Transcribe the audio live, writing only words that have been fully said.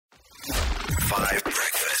5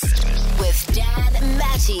 Breakfast. With Dan,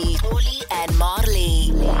 Matty, Oli, and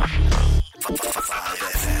Marley. 5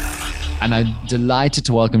 FM. And I'm delighted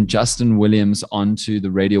to welcome Justin Williams onto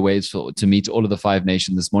the radio waves to meet all of the Five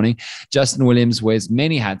Nation this morning. Justin Williams wears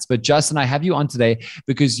many hats, but Justin, I have you on today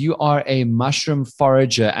because you are a mushroom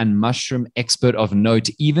forager and mushroom expert of note,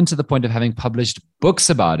 even to the point of having published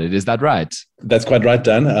books about it. Is that right? That's quite right,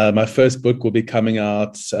 Dan. My first book will be coming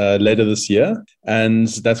out later this year. And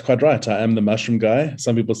that's quite right. I am the mushroom guy.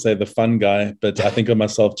 Some people say the fun guy, but I think of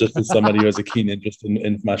myself just as somebody who has a keen interest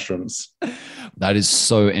in mushrooms. That is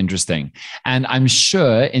so interesting. And I'm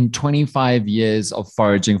sure in 25 years of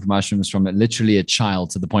foraging for mushrooms from literally a child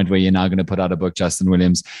to the point where you're now going to put out a book, Justin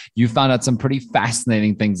Williams, you found out some pretty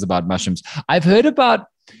fascinating things about mushrooms. I've heard about,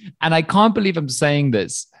 and I can't believe I'm saying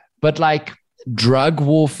this, but like drug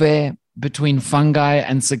warfare between fungi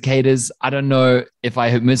and cicadas. I don't know if I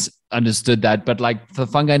have misunderstood that, but like the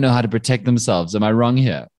fungi know how to protect themselves. Am I wrong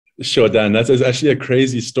here? Sure, Dan. That's actually a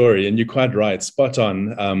crazy story, and you're quite right. Spot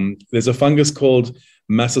on. There's a fungus called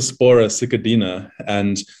Massospora cicadina,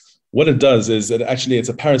 and what it does is it's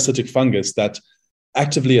a parasitic fungus that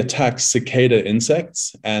actively attacks cicada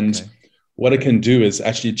insects, and what it can do is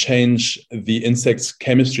actually change the insect's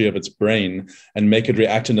chemistry of its brain and make it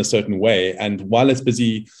react in a certain way. And while it's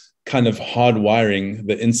busy kind of hardwiring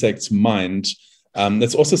the insect's mind,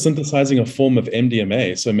 it's also synthesizing a form of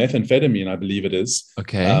MDMA, so methamphetamine, I believe it is.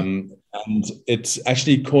 Okay. And it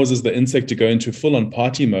actually causes the insect to go into full-on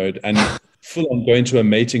party mode and full-on go into a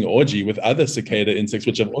mating orgy with other cicada insects,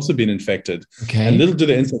 which have also been infected. Okay. And little do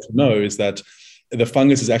the insects know is that the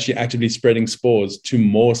fungus is actually actively spreading spores to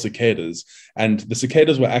more cicadas. And the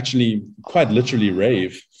cicadas will actually quite literally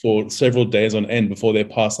rave for several days on end before they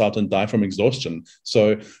pass out and die from exhaustion.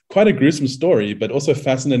 So quite a gruesome story, but also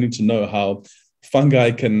fascinating to know how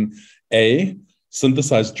fungi can A,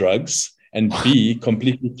 synthesize drugs, and B,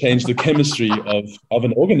 completely change the chemistry of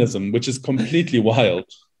an organism, which is completely wild.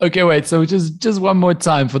 Okay, wait. So just one more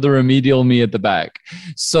time for the remedial me at the back.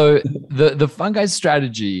 So the fungi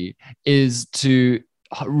strategy is to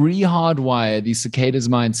re-hardwire these cicadas'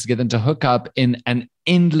 minds to get them to hook up in an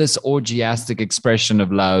endless orgiastic expression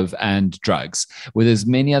of love and drugs with as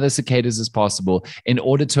many other cicadas as possible in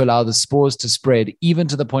order to allow the spores to spread, even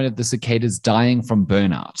to the point of the cicadas dying from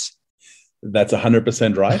burnout. That's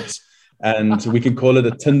 100% right. And we can call it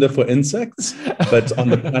a Tinder for insects, but on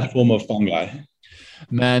the platform of fungi.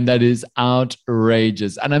 Man, that is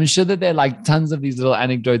outrageous. And I'm sure that there are like tons of these little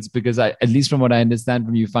anecdotes because at least from what I understand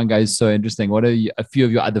from you, fungi is so interesting. What are a few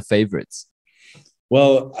of your other favorites?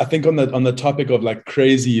 Well, I think on the topic of like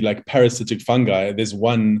crazy, like parasitic fungi, there's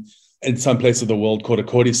one in some place of the world called a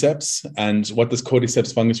cordyceps. And what this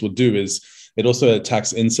cordyceps fungus will do is it also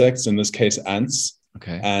attacks insects, in this case, ants.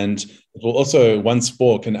 Okay. And it will also, one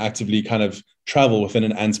spore can actively kind of travel within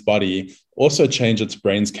an ant's body, also change its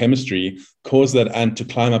brain's chemistry, cause that ant to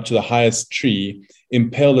climb up to the highest tree,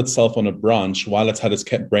 impale itself on a branch while it's had its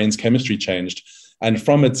brain's chemistry changed. And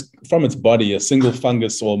from its body, a single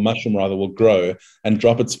fungus or mushroom rather will grow and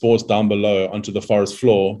drop its spores down below onto the forest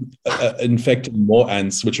floor, infecting more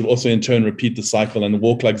ants, which will also in turn repeat the cycle and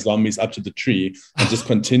walk like zombies up to the tree and just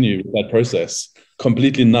continue that process.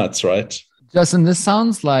 Completely nuts, right? Justin, this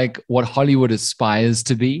sounds like what Hollywood aspires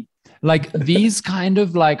to be. Like these kind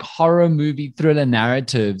of like horror movie thriller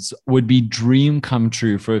narratives would be dream come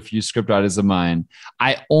true for a few scriptwriters of mine.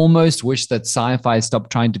 I almost wish that sci-fi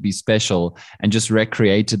stopped trying to be special and just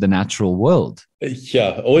recreated the natural world.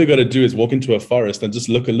 Yeah, all you got to do is walk into a forest and just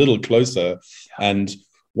look a little closer and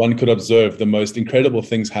one could observe the most incredible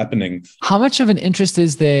things happening. How much of an interest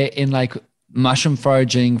is there in like mushroom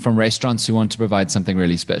foraging from restaurants who want to provide something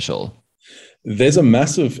really special? There's a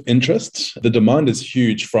massive interest. The demand is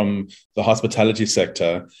huge from the hospitality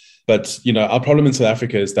sector. But, our problem in South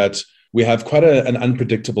Africa is that we have quite an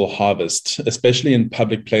unpredictable harvest, especially in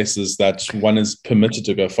public places that one is permitted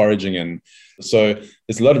to go foraging in. So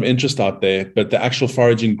there's a lot of interest out there, but the actual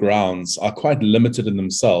foraging grounds are quite limited in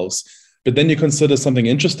themselves. But then you consider something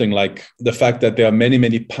interesting, like the fact that there are many,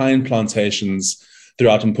 many pine plantations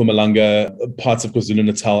throughout Mpumalanga, parts of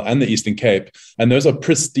KwaZulu-Natal and the Eastern Cape. And those are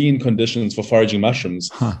pristine conditions for foraging mushrooms,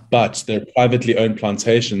 but they're privately owned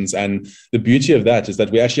plantations. And the beauty of that is that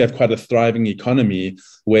we actually have quite a thriving economy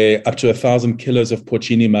where up to 1,000 kilos of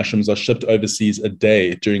porcini mushrooms are shipped overseas a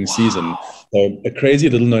day during season. So a crazy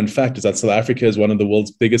little known fact is that South Africa is one of the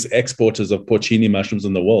world's biggest exporters of porcini mushrooms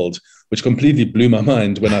in the world, which completely blew my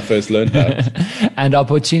mind when I first learned that. And are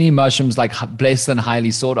porcini mushrooms like blessed and highly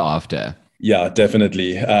sought after? Yeah,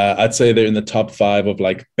 definitely. I'd say they're in the top 5 of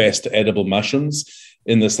like best edible mushrooms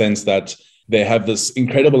in the sense that They have this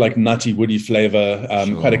incredible, like nutty, woody flavor,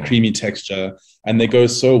 quite a creamy texture. And they go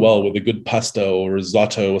so well with a good pasta or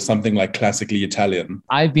risotto or something like classically Italian.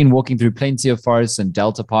 I've been walking through plenty of forests and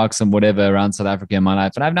delta parks and whatever around South Africa in my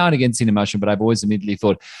life. And I've now and again seen a mushroom, but I've always immediately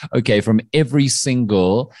thought, okay, from every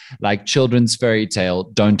single like children's fairy tale,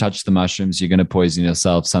 don't touch the mushrooms. You're going to poison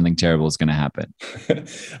yourself. Something terrible is going to happen.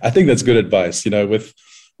 I think that's good advice. You know, with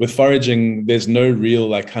foraging, there's no real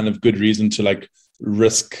like kind of good reason to like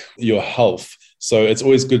risk your health. So it's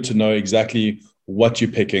always good to know exactly what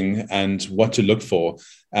you're picking and what to look for.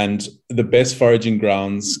 And the best foraging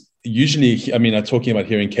grounds, usually, I mean, I'm talking about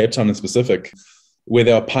here in Cape Town in specific, where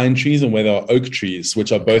there are pine trees and where there are oak trees,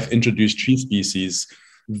 which are both introduced tree species.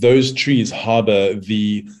 Those trees harbor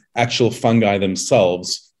the actual fungi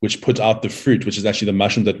themselves, which put out the fruit, which is actually the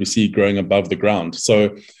mushroom that we see growing above the ground.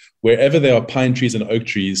 So wherever there are pine trees and oak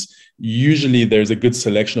trees, usually there's a good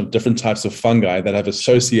selection of different types of fungi that have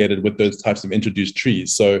associated with those types of introduced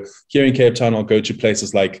trees. So here in Cape Town, I'll go to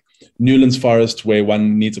places like Newlands Forest, where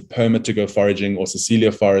one needs a permit to go foraging, or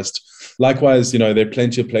Cecilia Forest. Likewise, you know, there are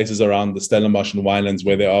plenty of places around the Stellenbosch and Winelands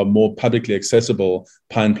where there are more publicly accessible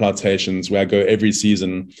pine plantations where I go every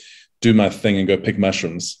season, do my thing and go pick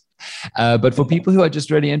mushrooms. But for people who are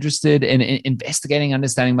just really interested in investigating,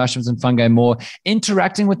 understanding mushrooms and fungi more,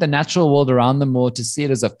 interacting with the natural world around them more to see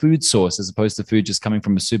it as a food source as opposed to food just coming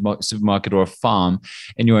from a supermarket or a farm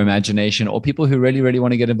in your imagination, or people who really, really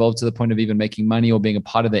want to get involved to the point of even making money or being a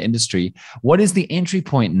part of the industry, what is the entry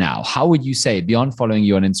point now? How would you say, beyond following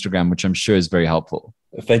you on Instagram, which I'm sure is very helpful?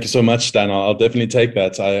 Thank you so much, Dan. I'll definitely take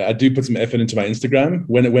that. I do put some effort into my Instagram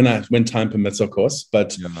when time permits, of course.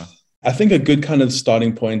 But I think a good kind of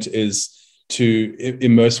starting point is to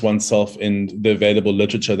immerse oneself in the available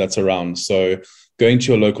literature that's around. So going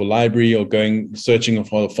to your local library or searching on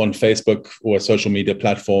Facebook or a social media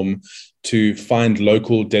platform to find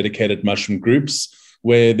local dedicated mushroom groups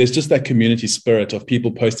where there's just that community spirit of people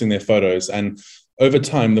posting their photos. And over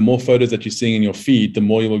time, the more photos that you're seeing in your feed, the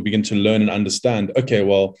more you will begin to learn and understand, okay,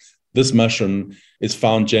 well, this mushroom is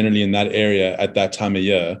found generally in that area at that time of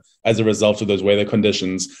year as a result of those weather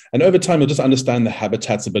conditions. And over time, you'll just understand the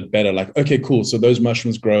habitats a bit better. Like, okay, cool. So those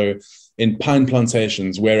mushrooms grow in pine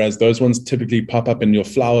plantations, whereas those ones typically pop up in your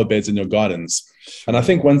flower beds in your gardens. And I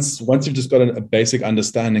think once you've just got a basic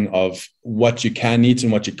understanding of what you can eat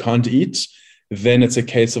and what you can't eat, then it's a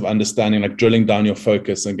case of understanding, like drilling down your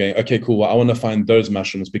focus and going, okay, cool. Well, I want to find those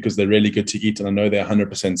mushrooms because they're really good to eat and I know they're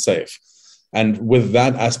 100% safe. And with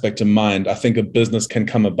that aspect in mind, I think a business can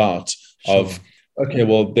come about of, okay,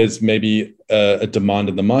 well, there's maybe a demand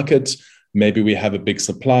in the market. Maybe we have a big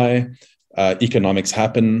supply, economics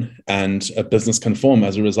happen, and a business can form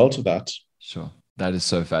as a result of that. Sure. That is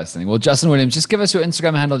so fascinating. Well, Justin Williams, just give us your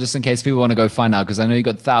Instagram handle just in case people want to go find out, because I know you've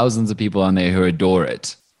got thousands of people on there who adore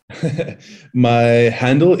it. My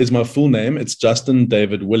handle is my full name. It's Justin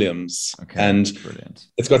David Williams. Okay, and brilliant.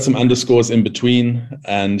 It's got some underscores in between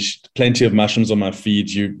and plenty of mushrooms on my feed.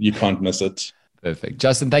 You can't miss it. Perfect.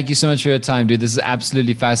 Justin, thank you so much for your time, dude. This is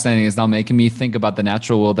absolutely fascinating. It's now making me think about the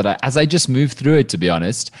natural world as I just move through it, to be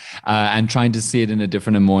honest, and trying to see it in a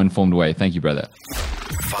different and more informed way. Thank you, brother.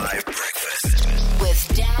 5 Breakfast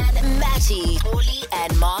with Dan, Matty, Oli,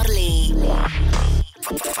 and Marley.